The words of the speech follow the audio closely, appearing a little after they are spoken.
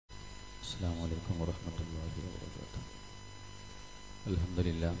Assalamualaikum warahmatullahi wabarakatuh.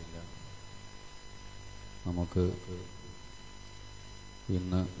 Alhamdulillah, നമുക്ക്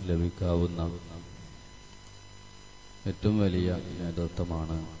ഇന്ന് ലഭിക്കാവുന്ന ഏറ്റവും വലിയ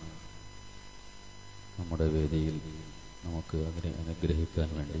നേതൃത്വമാണ് നമ്മുടെ വേദിയിൽ നമുക്ക് അതിനെ അനുഗ്രഹിക്കാൻ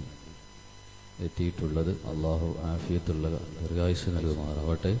വേണ്ടി എത്തിയിട്ടുള്ളത്. അള്ളാഹു ആഫിയത്തുള്ള ദീർഘായുസ്സ്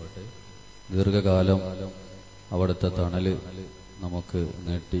നൽകുമാറാവട്ടെ. ദീർഘകാലം അവിടുത്തെ തണല് നമുക്ക്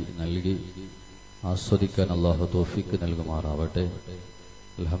നേട്ടി നൽകി ആസ്വദിക്കാൻ അള്ളാഹു തൗഫീഖ് നൽകുമാറാവട്ടെ.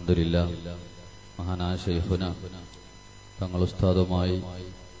 അൽഹംദുലില്ലാ, മഹാനായ ശൈഖുന തങ്ങൾ ഉസ്താദുമായി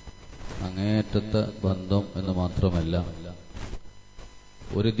അങ്ങേയറ്റത്തെ ബന്ധം എന്ന് മാത്രമല്ല,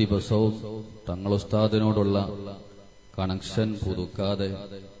 ഒരു ദിവസവും തങ്ങൾ ഉസ്താദിനോടുള്ള കണക്ഷൻ പുതുക്കാതെ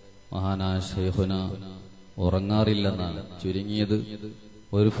മഹാനായ ശൈഖുന ഉറങ്ങാറില്ലെന്നാണ്. ചുരുങ്ങിയത്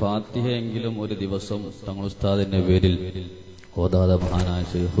ഒരു ഫാത്തിഹയെങ്കിലും ഒരു ദിവസം തങ്ങൾ ഉസ്താദിന്റെ പേരിൽ ഓതാതെ മഹാനായ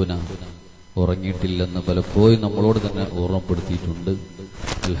ശൈഖുന ഉറങ്ങിയിട്ടില്ലെന്ന് പലപ്പോഴും നമ്മളോട് തന്നെ ഓർമ്മപ്പെടുത്തിയിട്ടുണ്ട്.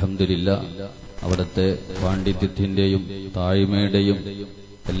 അൽഹംദുലില്ലാ, അവിടുത്തെ പാണ്ഡിത്യത്തിന്റെയും താഴ്മയുടെയും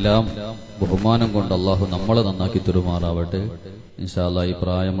എല്ലാം ബഹുമാനം കൊണ്ട് അള്ളാഹു നമ്മളെ നന്നാക്കി തരുമാറാവട്ടെ. ഇൻഷാ അല്ലാഹ്, ഈ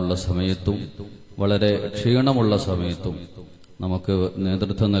പ്രായമുള്ള സമയത്തും വളരെ ക്ഷീണമുള്ള സമയത്തും നമുക്ക്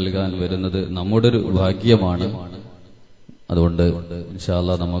നേതൃത്വം നൽകാൻ വരുന്നത് നമ്മുടെ ഒരു ഭാഗ്യമാണ്. അതുകൊണ്ട് ഇൻഷാ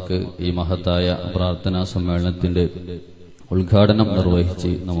അല്ലാഹ് നമുക്ക് ഈ മഹത്തായ പ്രാർത്ഥനാ സമ്മേളനത്തിന്റെ ഉദ്ഘാടനം നിർവഹിച്ച്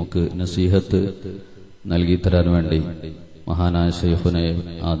നമുക്ക് നസീഹത്ത് നൽകി തരാൻ വേണ്ടി മഹാനായ ശൈഖുനെ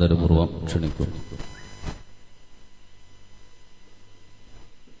ആദരപൂർവ്വം ക്ഷണിക്കുന്നു.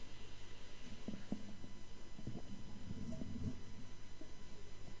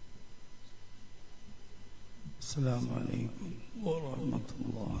 അസ്സലാമു അലൈക്കും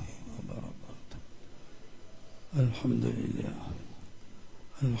വറഹ്മത്തുള്ളാഹി വബറകാതുഹു.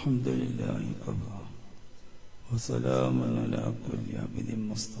 അൽഹംദുലില്ലാഹി ഖഫാ വസലാമുൻ അലാ കുല്ലി അബ്ദിൻ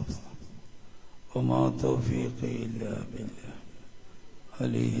മുസ്തഫാ വമാ തൗഫീഖി ഇല്ലാ ബില്ലാഹ്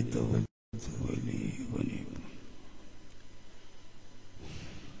അലൈഹി തവക്കൽതു വഇലൈഹി ഉനീബ്.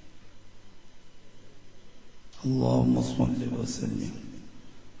 اللهم صل وسلم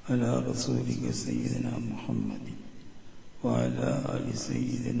على رسولك سيدنا محمد وعلى آل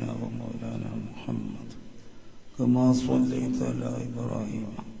سيدنا ومولانا محمد كما صليت على إبراهيم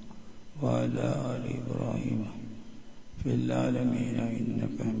وعلى آل إبراهيم في العالمين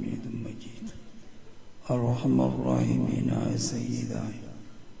إنك حميد مجيد. أرحم الراحمين يا سيداي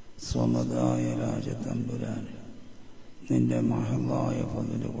സ്വമദായ രാജതമ്പുരാൻ, നിന്റെ മഹളായ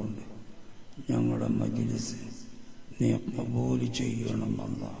ഫضل കൊണ്ട് ഞങ്ങളുടെ മജ്ലിസ് നീ ഖബൂൽ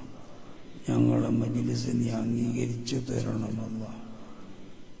ചെയ്യണമല്ല. ഞങ്ങളുടെ മജ്ലിസ് നീ അംഗീകരിച്ചു തരണമല്ല.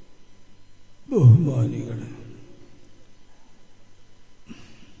 ബഹുമാനികളെ,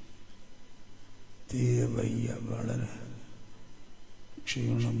 തീരെ വയ്യ, വളരെ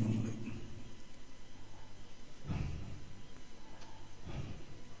ക്ഷീണമുണ്ട്.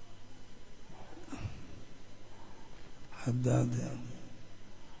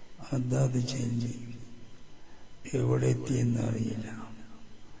 ഹദ്ദാദ് ചെല്ലി എവിടെ എത്തിയെന്നറിയില്ല,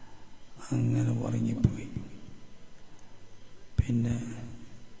 അങ്ങനെ ഉറങ്ങിപ്പോയി. പിന്നെ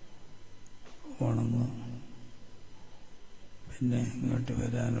ഉണർന്നു. പിന്നെ ഇങ്ങോട്ട്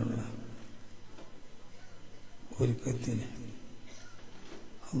വരാനുള്ള ഒരുക്കത്തിന്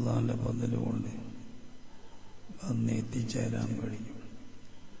അള്ളാഹിന്റെ ഫضل കൊണ്ട് വന്ന് എത്തിച്ചേരാൻ കഴിഞ്ഞു.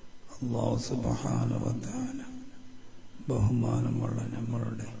 അല്ലാഹു സുബ്ഹാനഹു വ തആല ബഹുമാനമുള്ള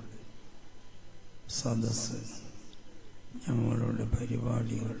നമ്മളുടെ സദസ്സ്, ഞങ്ങളുടെ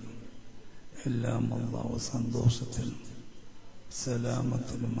പരിപാടികൾ എല്ലാം അല്ലാഹു സന്തോഷത്തിലും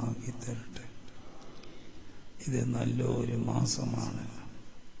സലാമത്തിലുമാക്കി തരട്ടെ. ഇത് നല്ലൊരു മാസമാണ്.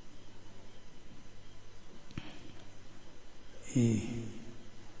 ഈ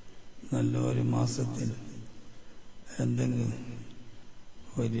നല്ലൊരു മാസത്തിൽ എന്തെങ്കിലും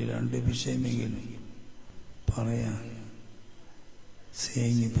ഒരു രണ്ട് വിഷയമെങ്കിലും പറയാൻ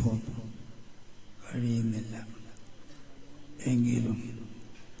സേങ്ങിപ്പോന്നു കഴിയുന്നില്ല. എങ്കിലും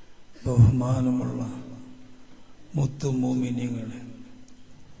ബഹുമാനമുള്ള മുത്തുമൂമിനീങ്ങളെ,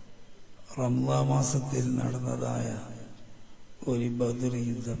 റമദാൻ മാസത്തിൽ നടന്നതായ ഒരു ബദർ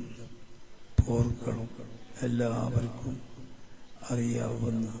യുദ്ധം പോർക്കളും എല്ലാവർക്കും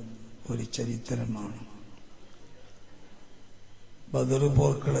അറിയാവുന്ന ഒരു ചരിത്രമാണ്. ബദർ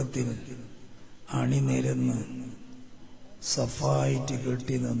പോർക്കളത്തിൽ അണിനിരന്ന് സഫായിട്ട്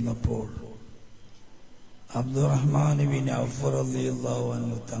കെട്ടി നിന്നപ്പോൾ അബ്ദുറഹ്മാൻ ബിൻ ഔഫ് റളിയല്ലാഹു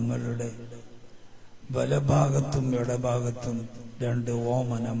അൻഹു തങ്ങളുടെ വലഭാഗത്തും ഇടഭാഗത്തും രണ്ട്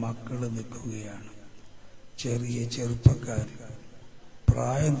ഓമന മക്കൾ നിൽക്കുകയാണ്. ചെറിയ ചെറുപ്പക്കാർ,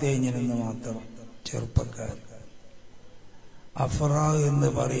 പ്രായം തേഞ്ഞിരുന്ന് മാത്രം ചെറുപ്പക്കാർ. അഫ്ര എന്ന്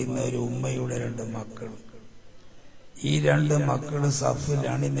പറയുന്ന ഒരു ഉമ്മയുടെ 2 മക്കൾ. ഈ 2 മക്കൾ സഫിൽ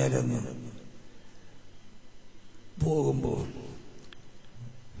അണിനിരന്ന് പോകുമ്പോൾ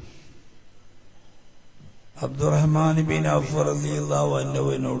അബ്ദുറഹ്മാൻ ബിൻ ഔഫ് റളിയല്ലാഹു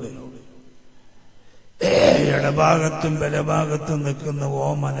അൻഹുവിനോട് ഇടഭാഗത്തും ബലഭാഗത്തും നിൽക്കുന്ന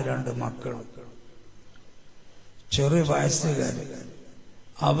ഓമന 2 മക്കൾ, ചെറിയ വയസ്സുകാര്.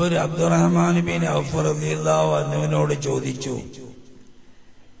 അവർ അബ്ദുറഹ്മാൻ ബിൻ ഔഫ് റളിയല്ലാഹു അൻഹുവിനോട് ചോദിച്ചു,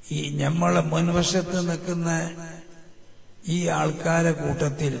 ഈ നമ്മളെ മുൻവശത്ത് നിൽക്കുന്ന ഈ ആൾക്കാരെ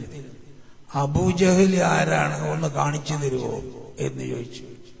കൂട്ടത്തിൽ അബൂജഹൽ ആരാണ്, ഒന്ന് കാണിച്ചു തരുമോ എന്ന് ചോദിച്ചു.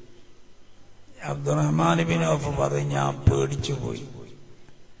 അബ്ദുറഹ്മാൻ ബിൻ ഔഫ് പറഞ്ഞു, ഞാൻ പേടിച്ചു പോയി.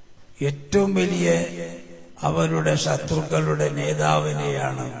 ഏറ്റവും വലിയ അവരുടെ ശത്രുക്കളുടെ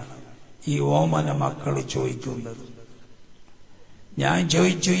നേതാവിനെയാണ് ഈ ഓമന മക്കൾ ചോദിക്കുന്നത്. ഞാൻ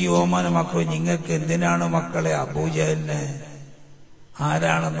ചോദിച്ചു, ഈ ഓമന മക്കൾ നിങ്ങൾക്ക് എന്തിനാണ് മക്കളെ അബൂജഹലിനെ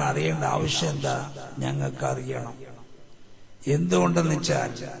ആരാണെന്ന് അറിയേണ്ട ആവശ്യം എന്താ? ഞങ്ങൾക്കറിയണം. എന്തുകൊണ്ടെന്ന്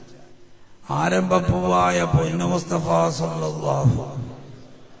വെച്ചാൽ ആരംഭപ്പൂവായ പൊന്നു മുസ്തഫ സല്ലല്ലാഹു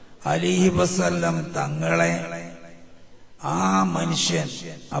അലൈഹി വസല്ലം തങ്ങളെ ആ മനുഷ്യൻ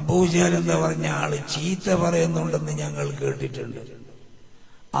അബൂജഹൽ എന്ന് പറഞ്ഞ ആള് ചീത്ത പറയുന്നുണ്ടെന്ന് ഞങ്ങൾ കേട്ടിട്ടുണ്ട്.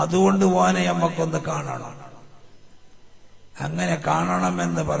 അതുകൊണ്ട് പോനെ നമുക്കൊന്ന് കാണണം. അങ്ങനെ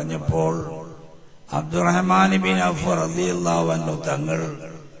കാണണമെന്ന് പറഞ്ഞപ്പോൾ അബ്ദുറഹ്മാൻ ബിൻ ഔഫ് റളിയല്ലാഹു അൻഹു തങ്ങൾ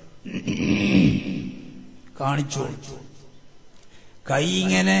കാണിച്ചു. കൈ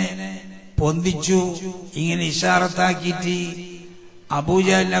ഇങ്ങനെ പൊന്തിച്ചു, ഇങ്ങനെ ഇഷാറത്താക്കിയിട്ട്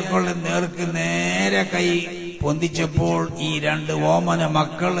അബൂജഹലിനെക്കൊള്ള നേർക്ക് നേരെ കൈ പൊന്തിച്ചപ്പോൾ ഈ 2 ഓമന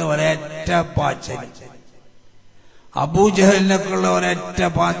മക്കൾ ഒരൊറ്റ പാച്ചൽ, അബൂജഹലിനെക്കൊള്ള ഒരൊറ്റ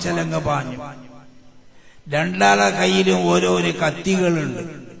പാച്ചലങ്ങ് പാഞ്ഞു. 2 കയ്യിലും ഓരോരോ കത്തികളുണ്ട്.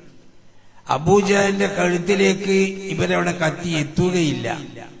 അബൂജഹലിന്റെ കഴുത്തിലേക്ക് ഇവരവിടെ കത്തി എത്തുകയില്ല.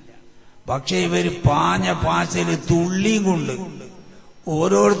 പക്ഷെ ഇവര് പാഞ്ഞ പാച്ചല് തുള്ളിയും കൊണ്ട്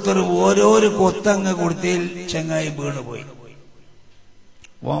ഓരോരുത്തരും ഓരോരു കൊത്തങ്ങ് കൊടുത്തതിൽ ചെങ്ങായി വീണുപോയി,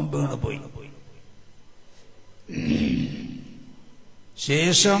 ഓം വീണുപോയി.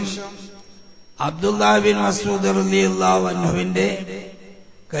 ശേഷം അബ്ദുല്ലാ ബിൻ മസ്ഊദ് റളിയല്ലാഹു അൻഹുവിന്റെ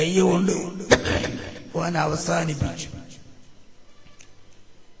കൈ കൊണ്ട് ഓൻ അവസാനിപ്പിച്ചു.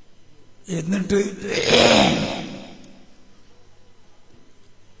 എന്നിട്ട്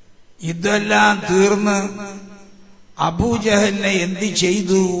ഇതെല്ലാം തീർന്ന് അബൂജഹലിനെ എന്ത്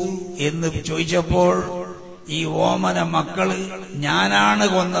ചെയ്തു എന്ന് ചോദിച്ചപ്പോൾ ഈ ഓമന മക്കള് ഞാനാണ്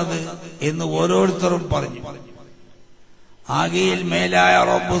കൊന്നത് എന്ന് ഓരോരുത്തരും പറഞ്ഞു. ആകെയിൽ മേലായ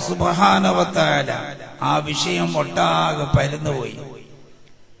റബ്ബ് സുബ്ഹാനഹു വ തആല ആ വിഷയം ഒട്ടാകെ പരന്നുപോയി.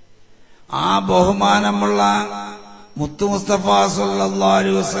 ആ ബഹുമാനമുള്ള മുത്തു മുസ്തഫ സല്ലല്ലാഹു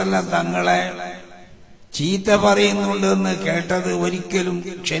അലൈഹി വസല്ലം തങ്ങളെ ചീത്ത പറയുന്നുണ്ടെന്ന് കേട്ടത് ഒരിക്കലും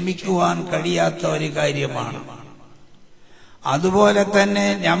ക്ഷമിക്കുവാൻ കഴിയാത്ത ഒരു കാര്യമാണ്. അതുപോലെ തന്നെ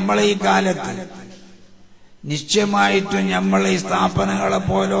നമ്മളെ ഈ കാലത്ത് നിശ്ചയമായിട്ടും നമ്മളെ ഈ സ്ഥാപനങ്ങളെ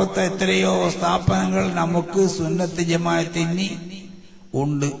പോലത്തെ എത്രയോ സ്ഥാപനങ്ങൾ നമുക്ക് സുന്നത്ത് ജമാഅത്തിന്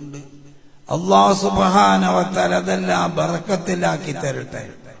ഉണ്ട്. അല്ലാഹു സുബ്ഹാനഹു വ തആല അതെല്ലാം ബറക്കത്തിലാക്കി തരട്ടെ.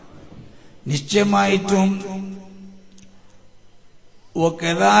 നിശ്ചയമായിട്ടും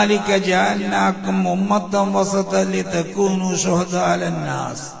وَكَذَلِكَ جَعَلْنَاكُمْ أُمَّةً وَسَطًا لِتَكُونُوا شُهَدَاءَ عَلَى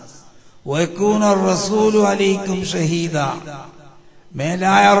النَّاسِ وَيَكُونَ الرَّسُولُ عَلَيْكُمْ شَهِيدًا.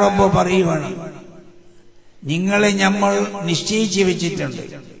 മേലായ റബ്ബ് പറയുവാണ്, നിങ്ങളെ നമ്മൾ നിശ്ചയിച്ചു വെച്ചിട്ടുണ്ട്.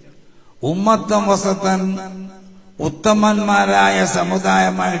 ഉമ്മത്തൻ വസത്തൻ, ഉത്തമന്മാരായ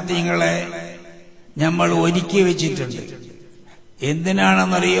സമുദായമായിട്ട് നിങ്ങളെ നമ്മൾ ഒരുക്കി വെച്ചിട്ടുണ്ട്.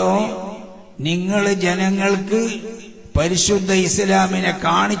 എന്തിനാണെന്നറിയോ? നിങ്ങൾ ജനങ്ങൾക്ക് പരിശുദ്ധ ഇസ്ലാമിനെ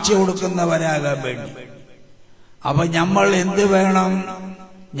കാണിച്ചു കൊടുക്കുന്നവരാകാൻ വേണ്ടി. അപ്പൊ നമ്മൾ എന്ത് വേണം?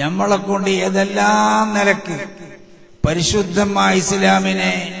 നമ്മളെ കൊണ്ട് ഏതെല്ലാം നിലക്ക് പരിശുദ്ധമായ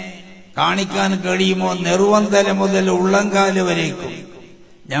ഇസ്ലാമിനെ കാണിക്കാൻ കഴിയുമോ, നെറുവന്തല മുതൽ ഉള്ളങ്കാല് വരേക്കും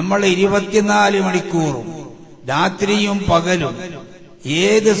നമ്മൾ 24 മണിക്കൂറും രാത്രിയും പകലും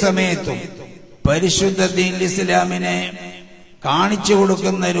ഏത് സമയത്തും പരിശുദ്ധ ദീൻ ഇസ്ലാമിനെ കാണിച്ചു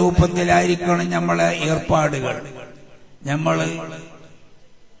കൊടുക്കുന്ന രൂപത്തിലായിരിക്കണം നമ്മളെ ഏർപ്പാടുകൾ. നമ്മള്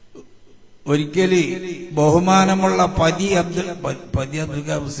ഒരിക്കല് ബഹുമാനമുള്ള പതി അബ്ദുൽ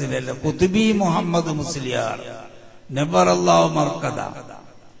മുസ്ലിയല്ല, കുത്തുബി മുഹമ്മദ് മുസ്ലിയാർ നബറല്ലാഹു മർക്കദ,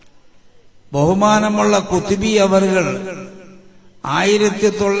 ബഹുമാനമുള്ള കുത്തുബി അവറുകൾ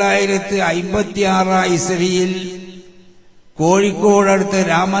 1956 ഇസ്വിയിൽ കോഴിക്കോടടുത്ത്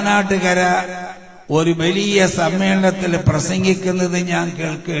രാമനാട്ടുകര ഒരു വലിയ സമ്മേളനത്തിൽ പ്രസംഗിക്കുന്നത് ഞാൻ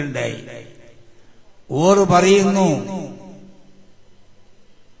കേൾക്കുകയുണ്ടായി. ഓർ പറയുന്നു,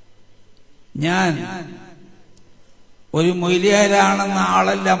 ഞാൻ ഒരു മൊയ്ലിയാരാണെന്ന്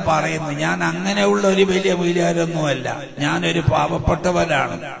ആളെല്ലാം പറയുന്നു. ഞാൻ അങ്ങനെയുള്ള ഒരു വലിയ മൊയ്ലിയാരൊന്നുമല്ല, ഞാനൊരു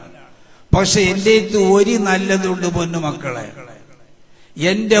പാവപ്പെട്ടവനാണ്. പക്ഷെ എന്റെ അടുത്ത് ഒരു നല്ലതുണ്ട് പൊന്നുമക്കളെ,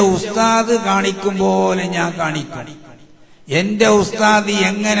 എന്റെ ഉസ്താദ് കാണിക്കും പോലെ ഞാൻ കാണിക്കും. എന്റെ ഉസ്താദ്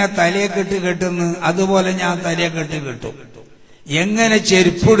എങ്ങനെ തലയെക്കെട്ട് കെട്ടുന്നു അതുപോലെ ഞാൻ തലയെക്കെട്ട് കെട്ടും. എങ്ങനെ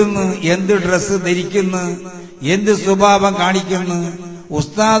ചെരുപ്പിടുന്നു, എന്ത് ഡ്രസ്സ് ധരിക്കുന്നു, എന്ത് സ്വഭാവം കാണിക്കുന്നു,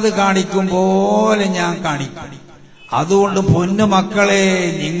 ഉസ്താദ് കാണിക്കും പോലെ ഞാൻ കാണിക്കും. അതുകൊണ്ട് പൊന്നുമക്കളെ,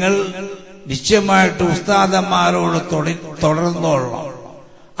 നിങ്ങൾ നിശ്ചയമായിട്ട് ഉസ്താദന്മാരോട് തുടർന്നോളണം.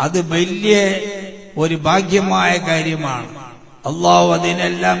 അത് വലിയ ഒരു ഭാഗ്യമായ കാര്യമാണ്. അള്ളാഹു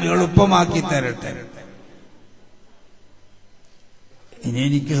അതിനെല്ലാം എളുപ്പമാക്കി തരട്ടെ. ഇനി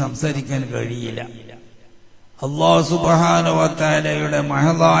എനിക്ക് സംസാരിക്കാൻ കഴിയില്ല. അല്ലാഹു സുബ്ഹാനഹു വ തആലയുടെ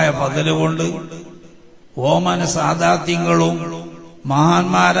മഹദായ ഫദ്ല് കൊണ്ട് ഓമന സാദാത്യങ്ങളും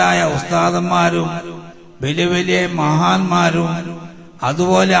മഹാന്മാരായ ഉസ്താദന്മാരും വലിയ വലിയ മഹാന്മാരും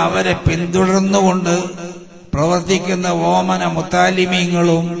അതുപോലെ അവരെ പിന്തുടർന്നുകൊണ്ട് പ്രവർത്തിക്കുന്ന ഓമന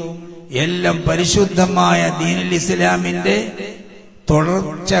മുത്താലിമീങ്ങളും എല്ലാം പരിശുദ്ധമായ ദീനുൽ ഇസ്ലാമിന്റെ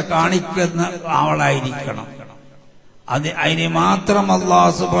തുടർച്ച കാണിക്കുന്ന ആളായിരിക്കണം. അതിന് മാത്രം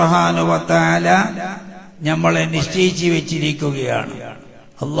അല്ലാഹു സുബ്ഹാനഹു വ തആല നമ്മളെ നിശ്ചയിച്ചു വെച്ചിരിക്കുകയാണ്.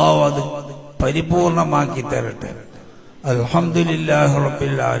 അല്ലാഹു അത് പരിപൂർണമാക്കി തരട്ടെ. അൽഹംദുലില്ലാഹി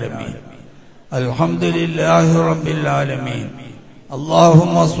റബ്ബിൽ ആലമീൻ, അൽഹംദുലില്ലാഹി റബ്ബിൽ ആലമീൻ.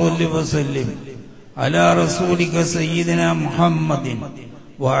 അല്ലാഹുമ്മ സ്വല്ലി വസല്ലിം അലാ റസൂലിക സയ്യിദിനാ മുഹമ്മദിൻ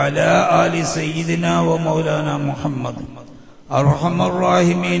വഅലാ ആലി സയ്യിദിനാ വമൗലാനാ മുഹമ്മദ്. അർഹമർ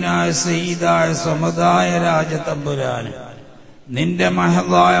റഹീമീനായ സയ്യിദായ സമദായ രാജതമ്പുരാന്, നിന്റെ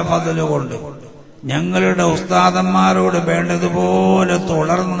മഹദായ ഫദ്ല് കൊണ്ട് ഞങ്ങളുടെ ഉസ്താദന്മാരോട് വേണ്ടതുപോലെ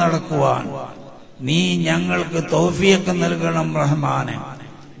തുടർന്ന് നടക്കുവാൻ നീ ഞങ്ങൾക്ക് തൗഫീഖ് നൽകണം റഹ്മാനെ.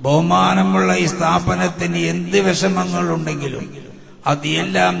 ബഹുമാനമുള്ള ഈ സ്ഥാപനത്തിന് എന്ത് വിഷമങ്ങളുണ്ടെങ്കിലും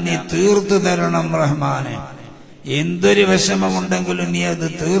അതെല്ലാം നീ തീർത്തു തരണം റഹ്മാനെ. എന്തൊരു വിഷമമുണ്ടെങ്കിലും നീ അത്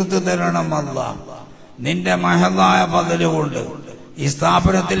തീർത്തു തരണം അല്ലാഹ്. നിന്റെ മഹദായ ഫദ്ല് കൊണ്ട് ഈ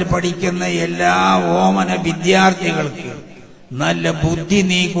സ്ഥാപനത്തിൽ പഠിക്കുന്ന എല്ലാ ഓമന വിദ്യാർത്ഥികൾക്ക് നല്ല ബുദ്ധി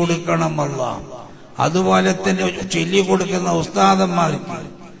നീ കൊടുക്കണം അല്ലാഹ്. അതുപോലെ തന്നെ ചൊല്ലിക്കൊടുക്കുന്ന ഉസ്താദന്മാർക്ക്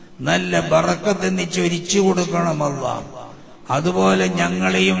നല്ല ബറക്കത്ത് നീ ചൊരിച്ചു കൊടുക്കണം അല്ലാഹ്. അതുപോലെ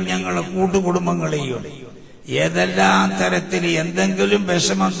ഞങ്ങളെയും ഞങ്ങളുടെ കൂട്ടുകുടുംബങ്ങളെയും ഏതെല്ലാം തരത്തിൽ എന്തെങ്കിലും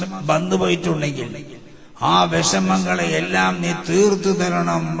വിഷമം വന്നുപോയിട്ടുണ്ടെങ്കിൽ ആ വിഷമങ്ങളെ എല്ലാം നീ തീർത്തു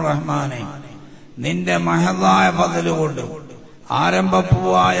തരണം റഹ്മാനെ. നിന്റെ മഹദായ ഫദ്ല് കൊണ്ട്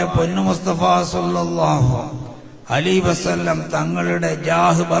ആരംഭപ്പൂവായ പൊന്നു മുസ്തഫ സല്ലല്ലാഹു അലൈഹി വസല്ലം തങ്ങളുടെ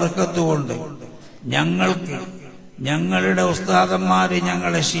ജാഹ് ബർക്കത്ത് കൊണ്ട് ഞങ്ങൾക്ക്, ഞങ്ങളുടെ ഉസ്താദന്മാര്,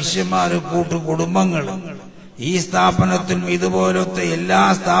 ഞങ്ങളുടെ ശിഷ്യന്മാര്, കൂട്ടുകുടുംബങ്ങൾ ഈ സ്ഥാപനത്തിലും ഇതുപോലത്തെ എല്ലാ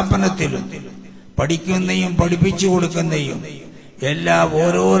സ്ഥാപനത്തിലും പഠിക്കുന്നയും പഠിപ്പിച്ചു കൊടുക്കുന്നയും എല്ലാ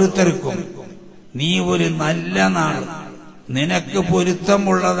ഓരോരുത്തർക്കും നീ ഒരു നല്ല നാൾ, നിനക്ക്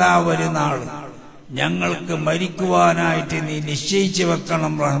പൊരുത്തമുള്ളതാ ഒരു നാൾ ഞങ്ങൾക്ക് മരിക്കുവാനായിട്ട് നീ നിശ്ചയിച്ചു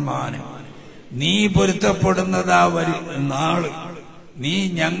വെക്കണം റഹ്മാനെ. നീ പൊരുത്തപ്പെടുന്നതാ ഒരു നാള് നീ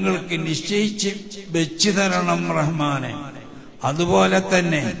ഞങ്ങൾക്ക് നിശ്ചയിച്ച് വെച്ചു തരണം റഹ്മാനെ. അതുപോലെ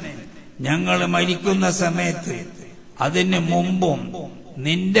തന്നെ ഞങ്ങൾ മരിക്കുന്ന സമയത്ത് അതിന് മുമ്പും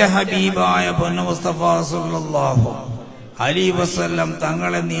നിന്റെ ഹബീബായ പൊന്നു മുസ്തഫ സല്ലല്ലാഹു അലൈഹി വസല്ലം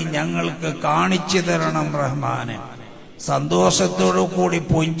തങ്ങളെ നീ ഞങ്ങൾക്ക് കാണിച്ചു തരണം റഹ്മാനെ. സന്തോഷത്തോടു കൂടി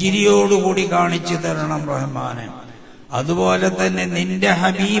പുഞ്ചിരിയോടുകൂടി കാണിച്ചു തരണം റഹ്മാനെ. അതുപോലെ തന്നെ നിന്റെ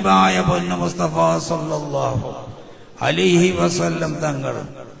ഹബീബായ പൊന്നു മുസ്തഫ സല്ലല്ലാഹു അലൈഹി വസല്ലം തങ്ങൾ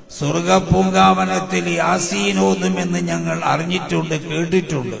സ്വർഗപൂങ്കാവനത്തിൽ യാസീൻ ഓതുമെന്ന് ഞങ്ങൾ അറിഞ്ഞിട്ടുണ്ട്,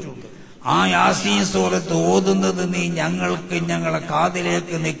 കേട്ടിട്ടുണ്ട്. ആ യാസീൻ സൂറത്ത് ഓതുന്നത് നീ ഞങ്ങൾക്ക്, ഞങ്ങളെ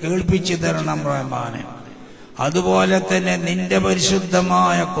കാതിലേക്ക് നീ കേൾപ്പിച്ചു തരണം റഹ്മാനെ. അതുപോലെ തന്നെ നിന്റെ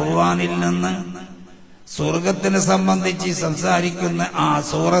പരിശുദ്ധമായ ഖുർആനിൽ നിന്ന് സ്വർഗത്തിനെ സംബന്ധിച്ച് സംസാരിക്കുന്ന ആ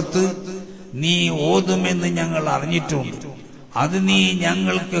സൂറത്ത് നീ ഓതുമെന്ന് ഞങ്ങൾ അറിഞ്ഞിട്ടുണ്ട്. അത് നീ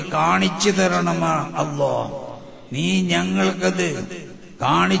ഞങ്ങൾക്ക് കാണിച്ചു തരണമാ അല്ലാഹ്. നീ ഞങ്ങൾക്കത്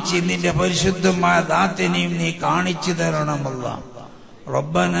കാണിച്ച് നിന്റെ പരിശുദ്ധമായ ദാത്തിനെയും നീ കാണിച്ചു തരണമല്ല.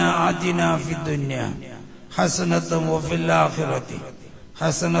 റബ്ബന ആതിനാ ഫിദ്ദുനിയ ഹസനതൻ വഫിൽ ആഖിറതി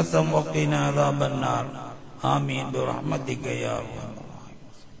ഹസനതൻ വഖിനാ അദാബന്നാർ. ആമീൻ ബിറഹ്മതിക യാ അർഹമർ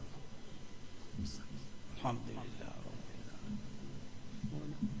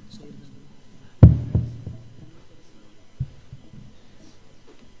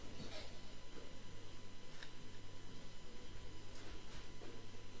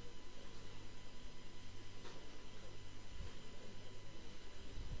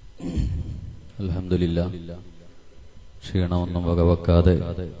അൽഹംദുലില്ലാഹ്. ക്ഷീണമൊന്നും വകവെക്കാതെ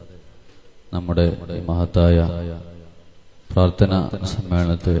നമ്മുടെ മഹത്തായ പ്രാർത്ഥന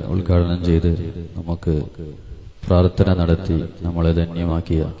സമ്മേളനത്തെ ഉദ്ഘാടനം ചെയ്ത് നമുക്ക് പ്രാർത്ഥന നടത്തി നമ്മളെ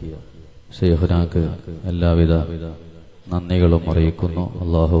ധന്യമാക്കിയ ശൈഖുനാക്ക് എല്ലാവിധ നന്ദികളും അറിയിക്കുന്നു.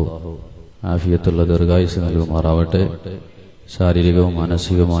 അല്ലാഹു ആഫിയത്തുള്ള ദീർഘായുസ്സ് നൽകുമാറാവട്ടെ. ശാരീരികവും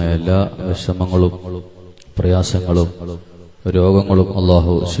മാനസികവുമായ എല്ലാ വിഷമങ്ങളും പ്രയാസങ്ങളും രോഗങ്ങളും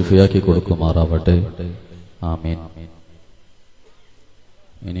അല്ലാഹു ശിഫയാക്കി കൊടുക്കുമാറാവട്ടെ. ആമീൻ.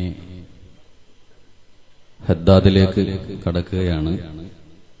 ഇനി ഹദ്ദാദിലേക്ക് കടക്കുകയാണ്.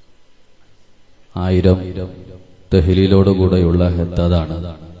 1000 തഹ്ലീലോടുകൂടെയുള്ള ഹദ്ദാദാണ്.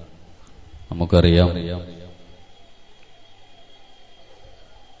 നമുക്കറിയാം,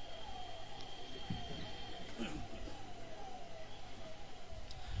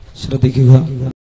 ശ്രദ്ധിക്കുക.